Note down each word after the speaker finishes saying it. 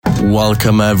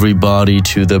Welcome everybody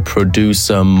to the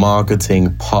Producer Marketing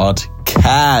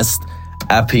Podcast,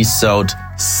 episode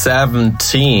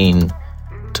 17.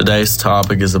 Today's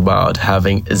topic is about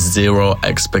having zero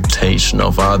expectation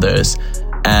of others.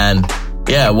 And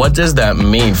what does that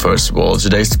mean, first of all?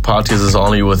 Today's podcast is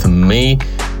only with me.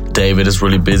 David is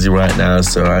really busy right now,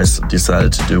 so I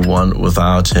decided to do one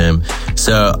without him.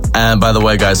 And by the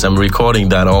way, guys, I'm recording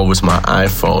that all with my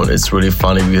iPhone. It's really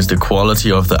funny because the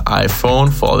quality of the iPhone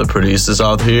for all the producers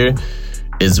out here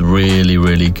is really,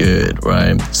 really good,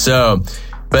 right?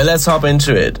 But let's hop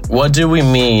into it. What do we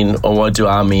mean, or what do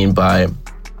I mean by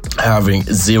having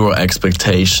zero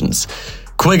expectations?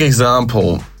 Quick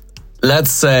example.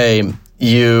 Let's say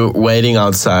you waiting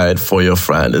outside for your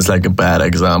friend. It's like a bad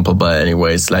example, but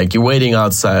anyways, like you're waiting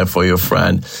outside for your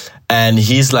friend and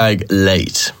he's like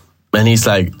late and he's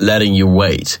like letting you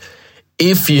wait.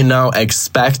 If you now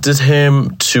expected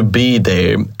him to be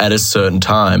there at a certain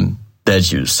time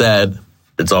that you said,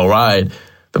 it's all right.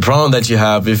 The problem that you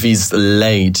have, if he's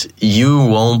late, you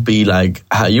will be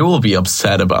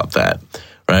upset about that,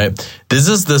 right? This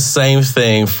is the same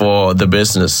thing for the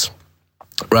business.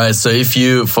 Right. So if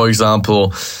you, for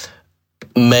example,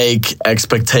 make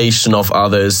expectation of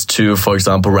others to, for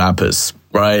example, rappers,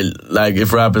 right? Like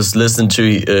if rappers listen to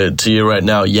you right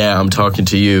now, I'm talking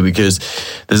to you because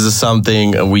this is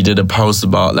something we did a post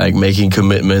about, like making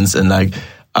commitments and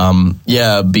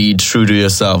be true to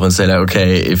yourself and say like,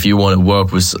 okay, if you want to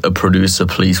work with a producer,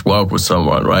 please work with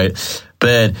someone, right?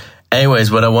 But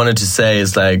anyways, what I wanted to say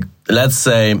is like, let's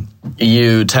say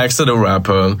you texted a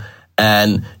rapper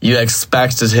and you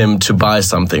expected him to buy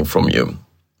something from you,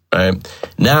 right?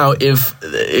 Now, if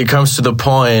it comes to the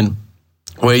point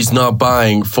where he's not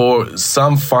buying for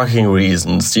some fucking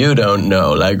reasons, you don't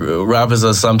know. Like rappers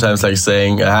are sometimes like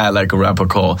saying, I had like a rapper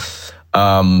call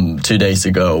 2 days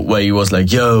ago where he was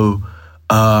like, I'm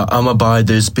gonna buy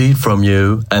this beat from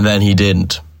you. And then he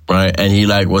didn't, right? And he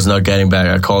was not getting back.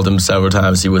 I called him several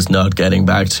times. He was not getting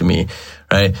back to me,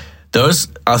 right? Those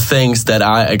are things that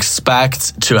I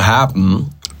expect to happen,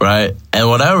 right? And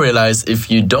what I realize, if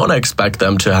you don't expect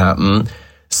them to happen,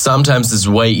 sometimes it's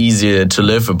way easier to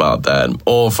live about that.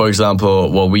 Or, for example,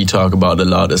 what we talk about a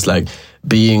lot is like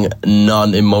being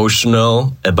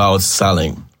non-emotional about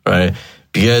selling, right?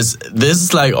 Because this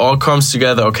is like all comes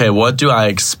together. Okay, what do I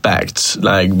expect?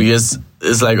 Like, because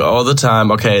it's like all the time,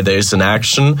 okay, there's an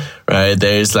action, right?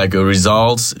 There's like a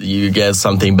result, you get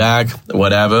something back,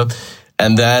 whatever.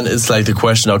 And then it's like the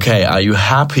question, okay, are you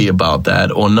happy about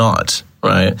that or not,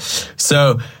 right?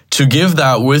 So to give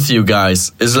that with you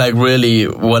guys is like really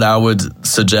what I would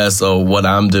suggest, or what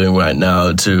I'm doing right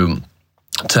now to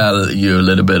tell you a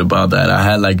little bit about that. I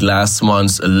had like last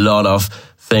month a lot of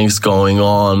things going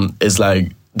on. It's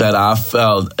like that I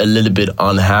felt a little bit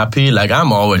unhappy. Like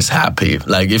I'm always happy.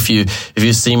 Like if you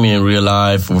see me in real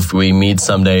life, if we meet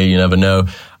someday, you never know.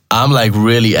 I'm like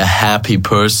really a happy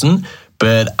person.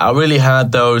 But I really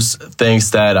had those things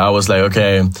that I was like,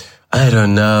 okay, I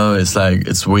don't know. It's like,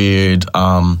 it's weird.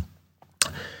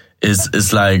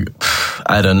 It's like,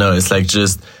 I don't know. It's like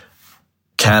just,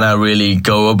 can I really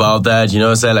go about that? You know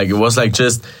what I'm saying? Like, it was like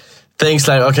just things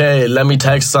like, okay, let me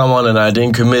text someone and I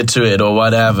didn't commit to it or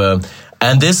whatever.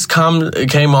 And this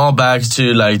came all back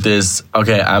to like this,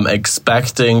 okay, I'm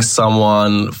expecting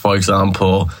someone, for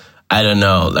example, I don't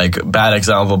know, like bad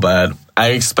example, but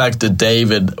I expected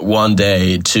David one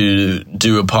day to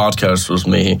do a podcast with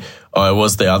me, or it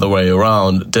was the other way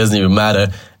around. It doesn't even matter.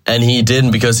 And he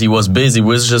didn't because he was busy,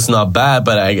 which is just not bad,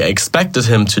 but I expected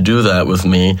him to do that with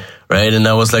me, right? And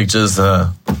I was like, just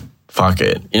fuck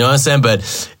it. You know what I'm saying? But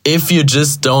if you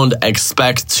just don't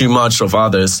expect too much of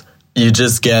others, you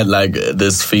just get like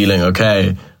this feeling,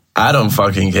 okay, I don't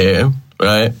fucking care,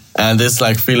 right? And this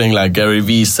like feeling like Gary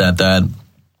Vee said that.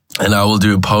 And I will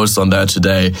do a post on that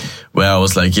today where I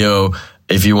was like,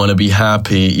 if you want to be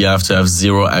happy, you have to have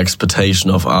zero expectation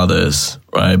of others,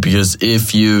 right? Because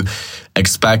if you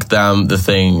expect them the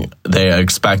thing they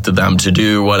expected them to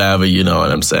do, whatever, you know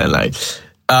what I'm saying? Like,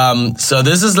 so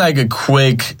this is like a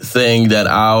quick thing that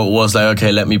I was like,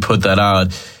 okay, let me put that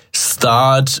out.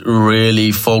 Start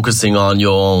really focusing on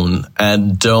your own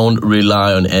and don't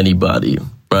rely on anybody.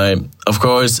 Right? Of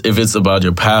course, if it's about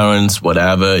your parents,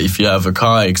 whatever, if you have a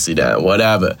car accident,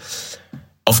 whatever,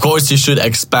 of course you should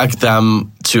expect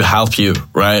them to help you,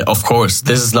 right? Of course,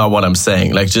 this is not what I'm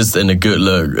saying. Like just in a good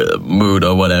mood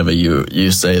or whatever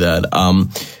you say that.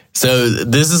 So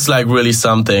this is like really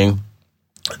something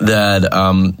that,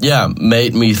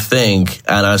 made me think.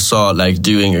 And I saw like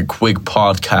doing a quick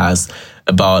podcast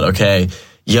about, okay,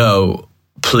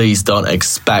 please don't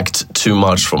expect too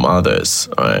much from others,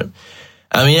 all right?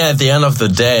 I mean, at the end of the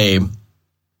day,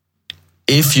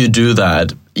 if you do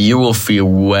that, you will feel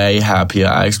way happier.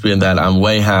 I experienced that. I'm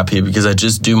way happier because I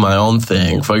just do my own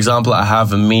thing. For example, I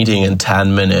have a meeting in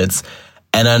 10 minutes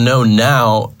and I know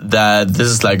now that this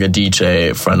is like a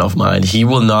DJ friend of mine. He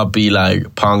will not be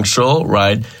like punctual,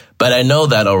 right? But I know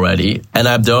that already and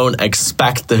I don't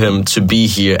expect him to be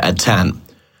here at 10.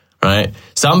 Right?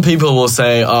 Some people will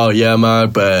say, oh, yeah,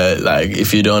 Mark, but like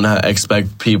if you don't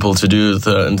expect people to do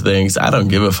certain things, I don't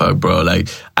give a fuck, bro. Like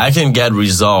I can get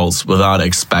results without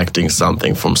expecting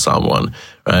something from someone,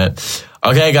 right?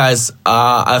 Okay, guys,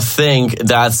 I think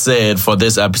that's it for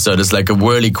this episode. It's like a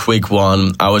really quick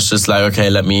one. I was just like, okay,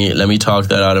 let me talk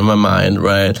that out of my mind,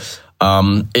 right?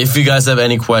 If you guys have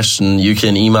any question, you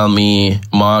can email me,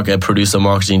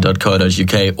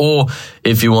 mark@producermarketing.co.uk, or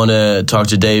if you want to talk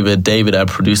to David at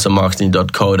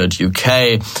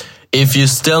producermarketing.co.uk. If you're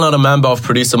still not a member of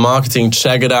Producer Marketing,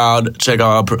 check it out. Check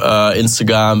our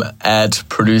Instagram at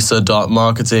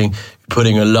producer.marketing.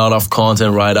 Putting a lot of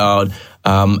content right out.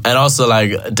 And also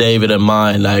like David and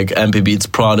mine, like MP Beats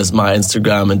Prod is my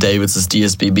Instagram and David's is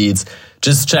DSB Beats.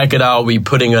 Just check it out. We're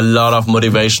putting a lot of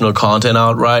motivational content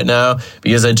out right now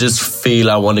because I just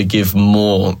feel I want to give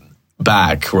more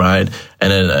back, right?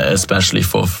 And especially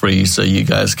for free so you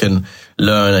guys can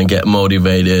learn and get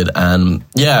motivated. And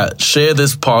yeah, share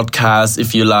this podcast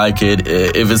if you like it.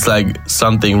 If it's like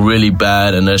something really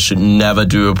bad and I should never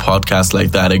do a podcast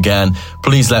like that again,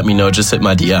 please let me know. Just hit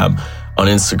my DM on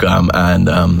Instagram. And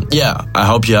yeah, I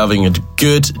hope you're having a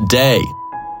good day.